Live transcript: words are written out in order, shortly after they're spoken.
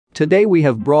Today we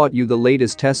have brought you the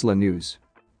latest Tesla news.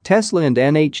 Tesla and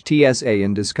NHTSA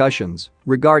in discussions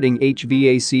regarding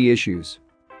HVAC issues.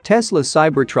 Tesla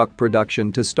Cybertruck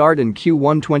production to start in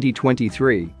Q1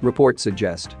 2023, reports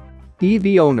suggest.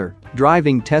 EV owner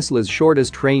driving Tesla's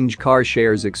shortest range car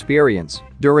shares experience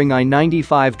during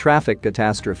I-95 traffic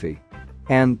catastrophe.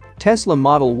 And Tesla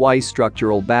Model Y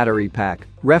structural battery pack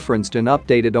referenced in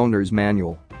updated owner's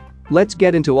manual. Let's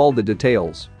get into all the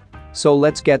details. So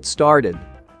let's get started.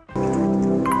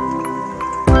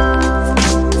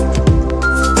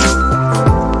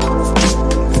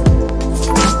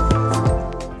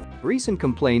 Recent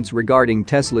complaints regarding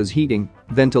Tesla's heating,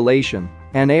 ventilation,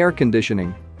 and air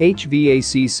conditioning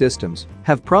 (HVAC) systems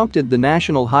have prompted the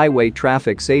National Highway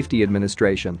Traffic Safety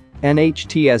Administration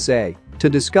 (NHTSA) to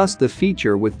discuss the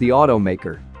feature with the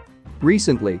automaker.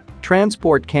 Recently,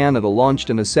 Transport Canada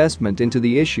launched an assessment into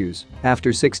the issues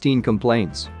after 16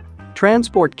 complaints.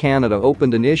 Transport Canada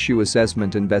opened an issue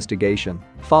assessment investigation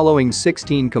following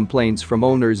 16 complaints from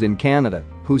owners in Canada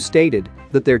who stated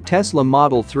that their Tesla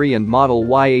Model 3 and Model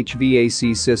Y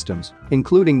HVAC systems,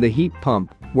 including the heat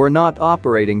pump, were not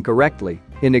operating correctly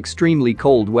in extremely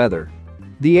cold weather.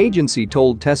 The agency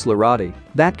told Teslarati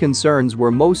that concerns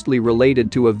were mostly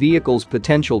related to a vehicle's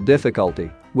potential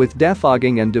difficulty with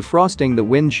defogging and defrosting the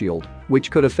windshield,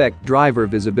 which could affect driver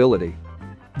visibility.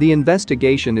 The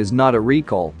investigation is not a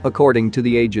recall, according to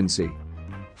the agency.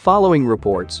 Following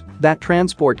reports that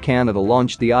Transport Canada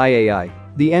launched the IAI,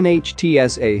 the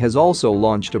NHTSA has also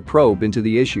launched a probe into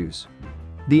the issues.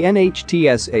 The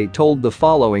NHTSA told the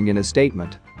following in a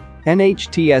statement.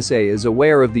 NHTSA is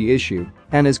aware of the issue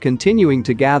and is continuing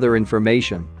to gather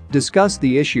information, discuss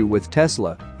the issue with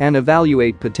Tesla, and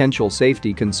evaluate potential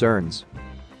safety concerns.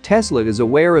 Tesla is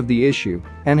aware of the issue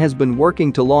and has been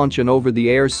working to launch an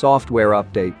over-the-air software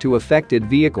update to affected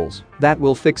vehicles that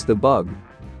will fix the bug.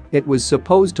 It was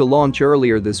supposed to launch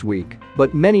earlier this week,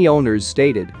 but many owners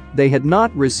stated they had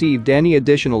not received any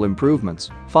additional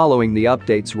improvements following the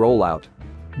update's rollout.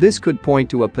 This could point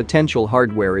to a potential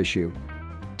hardware issue.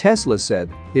 Tesla said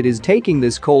it is taking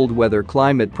this cold weather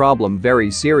climate problem very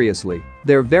seriously.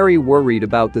 They're very worried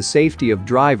about the safety of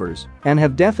drivers and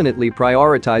have definitely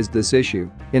prioritized this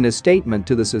issue in a statement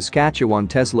to the Saskatchewan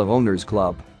Tesla Owners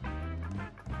Club.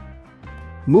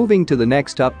 Moving to the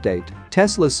next update,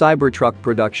 Tesla Cybertruck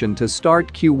production to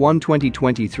start Q1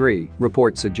 2023,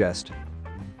 reports suggest.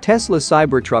 Tesla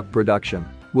Cybertruck production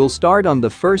will start on the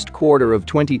first quarter of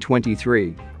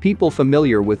 2023, people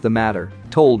familiar with the matter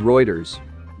told Reuters.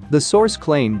 The source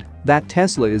claimed that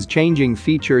Tesla is changing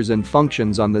features and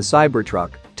functions on the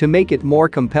Cybertruck to make it more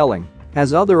compelling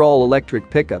as other all-electric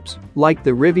pickups like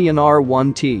the Rivian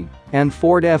R1T and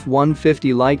Ford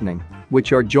F-150 Lightning,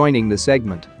 which are joining the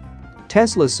segment.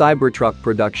 Tesla Cybertruck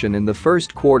production in the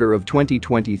first quarter of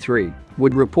 2023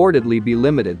 would reportedly be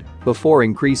limited before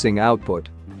increasing output.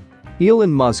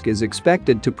 Elon Musk is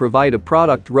expected to provide a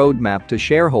product roadmap to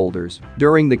shareholders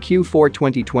during the Q4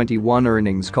 2021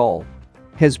 earnings call.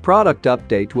 His product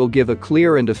update will give a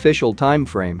clear and official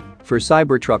timeframe for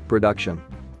Cybertruck production.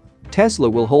 Tesla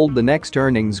will hold the next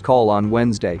earnings call on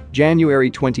Wednesday, January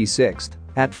 26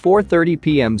 at 4:30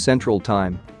 p.m. Central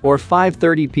Time or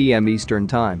 5:30 p.m. Eastern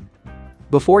Time.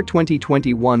 Before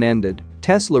 2021 ended,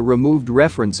 Tesla removed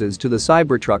references to the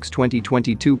Cybertruck's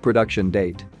 2022 production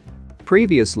date.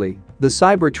 Previously, the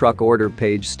Cybertruck order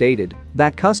page stated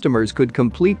that customers could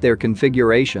complete their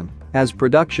configuration as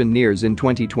production nears in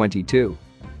 2022.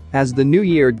 As the new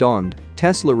year dawned,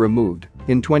 Tesla removed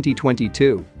in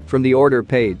 2022 from the order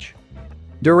page.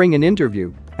 During an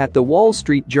interview at the Wall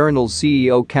Street Journal's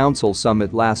CEO Council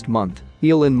Summit last month,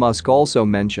 Elon Musk also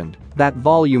mentioned that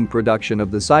volume production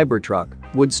of the Cybertruck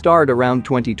would start around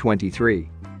 2023.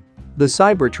 The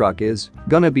Cybertruck is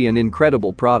gonna be an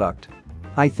incredible product.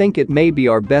 I think it may be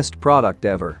our best product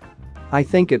ever. I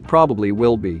think it probably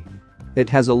will be. It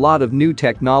has a lot of new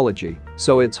technology,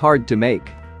 so it's hard to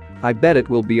make. I bet it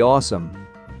will be awesome.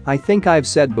 I think I've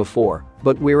said before,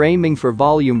 but we're aiming for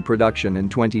volume production in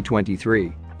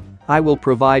 2023. I will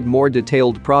provide more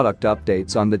detailed product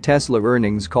updates on the Tesla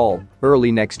earnings call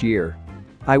early next year.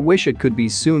 I wish it could be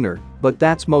sooner, but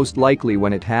that's most likely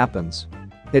when it happens.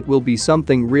 It will be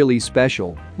something really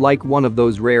special, like one of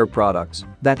those rare products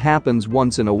that happens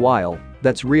once in a while,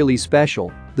 that's really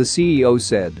special, the CEO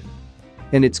said.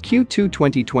 In its Q2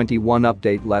 2021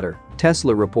 update letter,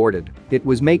 Tesla reported it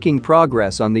was making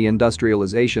progress on the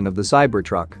industrialization of the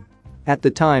Cybertruck. At the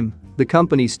time, the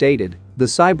company stated the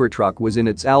Cybertruck was in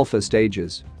its alpha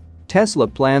stages. Tesla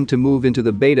planned to move into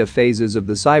the beta phases of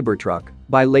the Cybertruck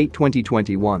by late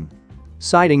 2021.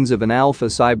 Sightings of an alpha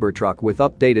Cybertruck with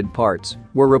updated parts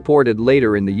were reported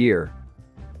later in the year.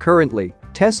 Currently,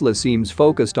 Tesla seems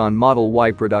focused on Model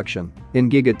Y production in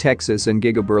Giga Texas and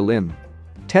Giga Berlin.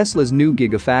 Tesla's new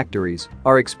Gigafactories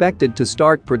are expected to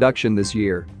start production this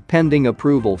year, pending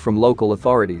approval from local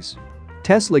authorities.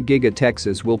 Tesla Giga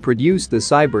Texas will produce the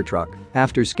Cybertruck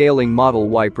after scaling Model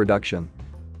Y production.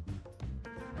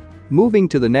 Moving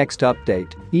to the next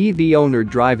update, EV owner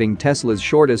driving Tesla's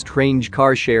shortest range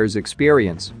car shares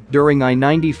experience during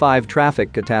I-95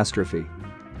 traffic catastrophe.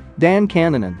 Dan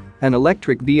Cannon, an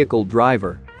electric vehicle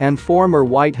driver and former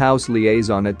White House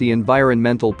liaison at the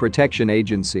Environmental Protection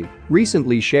Agency,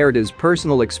 recently shared his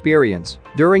personal experience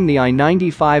during the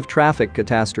I-95 traffic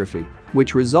catastrophe,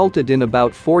 which resulted in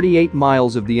about 48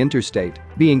 miles of the interstate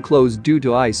being closed due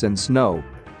to ice and snow.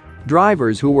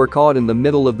 Drivers who were caught in the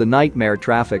middle of the nightmare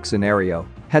traffic scenario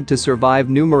had to survive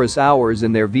numerous hours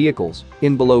in their vehicles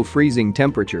in below freezing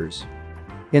temperatures.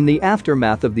 In the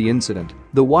aftermath of the incident,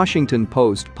 the Washington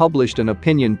Post published an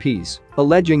opinion piece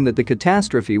alleging that the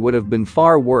catastrophe would have been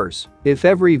far worse if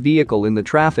every vehicle in the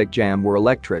traffic jam were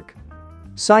electric.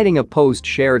 Citing a post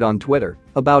shared on Twitter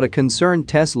about a concerned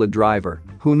Tesla driver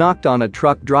who knocked on a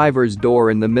truck driver's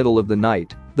door in the middle of the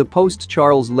night, the Post's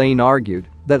Charles Lane argued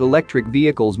that electric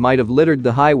vehicles might have littered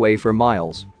the highway for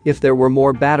miles if there were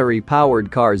more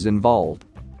battery-powered cars involved.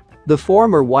 The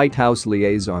former White House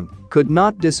liaison could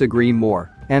not disagree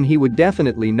more, and he would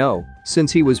definitely know,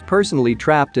 since he was personally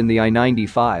trapped in the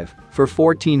I-95 for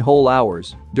 14 whole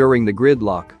hours during the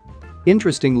gridlock.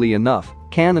 Interestingly enough,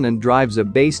 Cannon drives a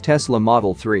base Tesla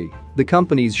Model 3, the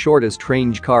company's shortest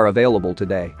range car available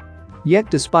today.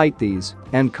 Yet despite these,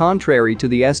 and contrary to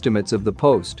the estimates of the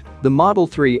Post, the Model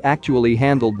 3 actually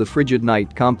handled the frigid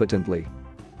night competently.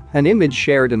 An image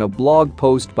shared in a blog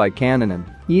post by Cannon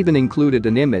even included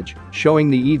an image showing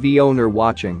the EV owner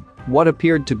watching what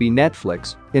appeared to be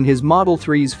Netflix in his Model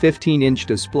 3's 15-inch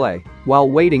display while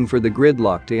waiting for the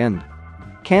gridlock to end.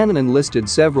 Cannon listed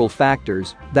several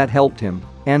factors that helped him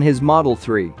and his Model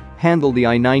 3 handle the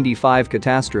I-95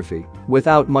 catastrophe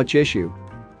without much issue.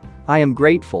 "I am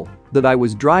grateful that I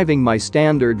was driving my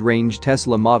standard range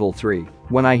Tesla Model 3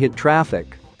 when I hit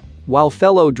traffic. While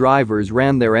fellow drivers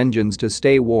ran their engines to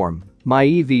stay warm, my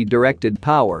EV directed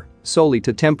power solely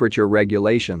to temperature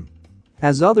regulation.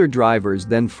 As other drivers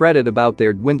then fretted about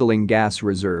their dwindling gas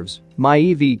reserves, my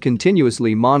EV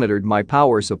continuously monitored my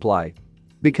power supply.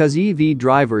 Because EV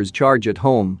drivers charge at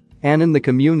home and in the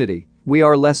community, we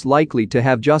are less likely to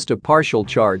have just a partial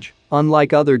charge,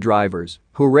 unlike other drivers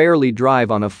who rarely drive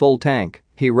on a full tank,"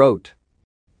 he wrote.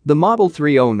 The Model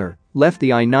 3 owner left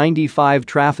the I-95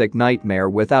 traffic nightmare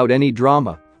without any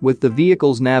drama, with the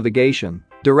vehicle's navigation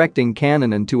directing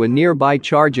Cannon to a nearby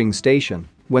charging station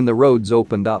when the roads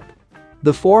opened up.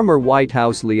 The former White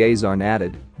House liaison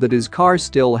added that his car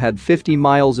still had 50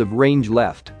 miles of range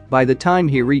left by the time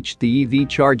he reached the EV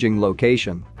charging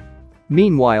location.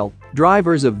 Meanwhile,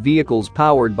 drivers of vehicles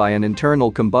powered by an internal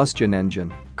combustion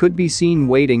engine could be seen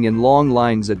waiting in long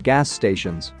lines at gas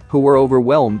stations who were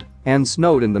overwhelmed and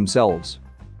snowed in themselves.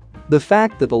 The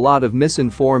fact that a lot of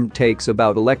misinformed takes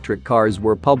about electric cars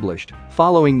were published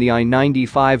following the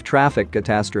I-95 traffic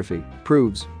catastrophe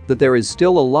proves that there is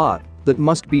still a lot that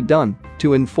must be done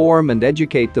to inform and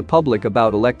educate the public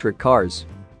about electric cars.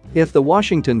 If the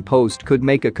Washington Post could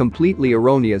make a completely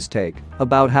erroneous take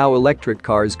about how electric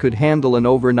cars could handle an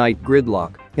overnight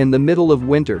gridlock in the middle of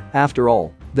winter, after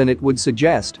all, then it would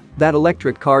suggest that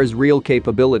electric cars' real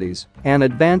capabilities and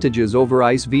advantages over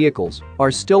ICE vehicles are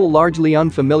still largely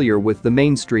unfamiliar with the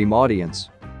mainstream audience.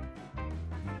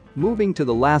 Moving to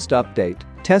the last update,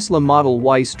 Tesla Model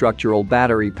Y structural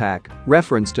battery pack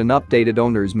referenced an updated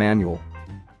owner's manual.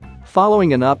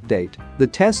 Following an update, the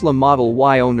Tesla Model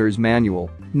Y owner's manual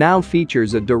now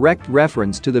features a direct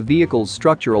reference to the vehicle's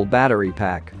structural battery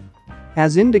pack.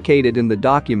 As indicated in the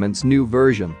document's new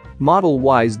version, Model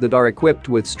Ys that are equipped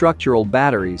with structural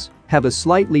batteries have a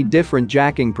slightly different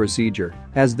jacking procedure,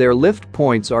 as their lift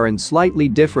points are in slightly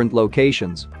different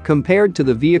locations compared to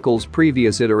the vehicle's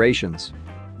previous iterations.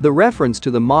 The reference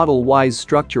to the Model Y's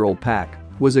structural pack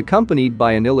was accompanied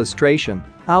by an illustration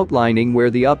outlining where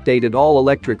the updated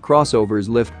all-electric crossover's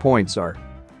lift points are.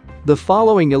 The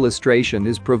following illustration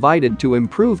is provided to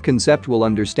improve conceptual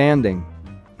understanding.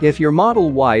 If your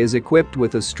Model Y is equipped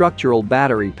with a structural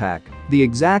battery pack, the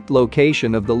exact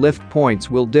location of the lift points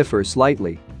will differ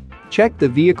slightly. Check the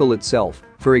vehicle itself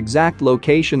for exact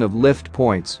location of lift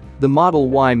points, the Model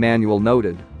Y manual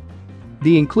noted.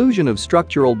 The inclusion of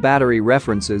structural battery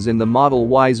references in the Model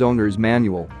Y's owner's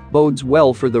manual bodes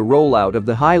well for the rollout of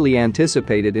the highly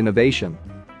anticipated innovation.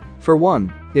 For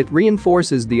one, it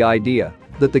reinforces the idea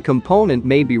that the component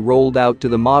may be rolled out to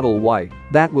the Model Y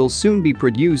that will soon be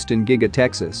produced in Giga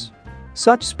Texas.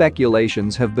 Such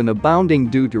speculations have been abounding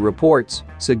due to reports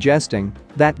suggesting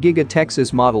that Giga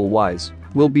Texas Model Ys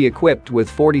will be equipped with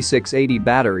 4680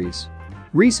 batteries.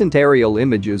 Recent aerial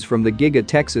images from the Giga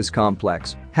Texas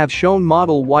complex have shown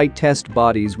Model Y test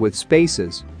bodies with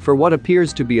spaces for what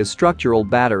appears to be a structural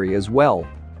battery as well.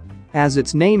 As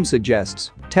its name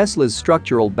suggests, Tesla's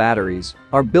structural batteries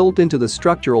are built into the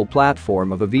structural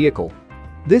platform of a vehicle.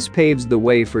 This paves the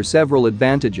way for several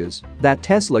advantages that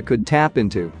Tesla could tap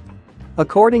into.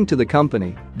 According to the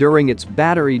company, during its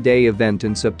Battery Day event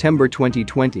in September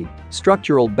 2020,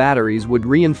 structural batteries would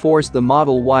reinforce the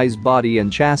Model Y's body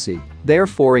and chassis,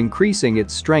 therefore increasing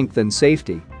its strength and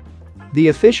safety. The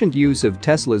efficient use of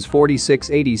Tesla's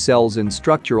 4680 cells in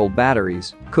structural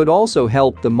batteries could also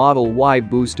help the Model Y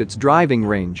boost its driving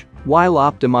range while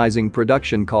optimizing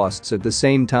production costs at the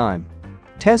same time.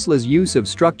 Tesla's use of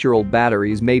structural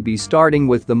batteries may be starting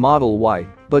with the Model Y,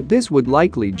 but this would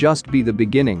likely just be the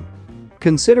beginning.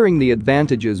 Considering the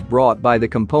advantages brought by the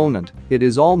component, it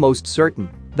is almost certain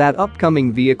that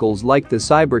upcoming vehicles like the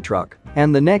Cybertruck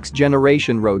and the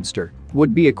next-generation Roadster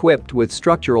would be equipped with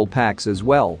structural packs as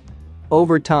well.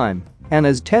 Over time, and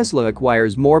as Tesla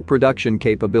acquires more production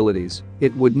capabilities,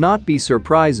 it would not be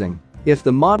surprising if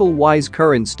the Model Y's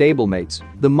current stablemates,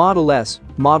 the Model S,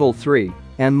 Model 3,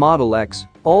 and Model X,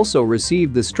 also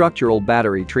receive the structural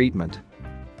battery treatment.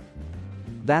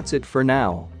 That's it for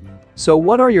now. So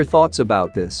what are your thoughts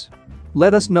about this?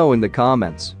 Let us know in the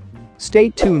comments. Stay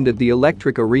tuned at the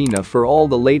Electric Arena for all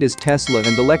the latest Tesla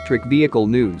and electric vehicle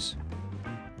news.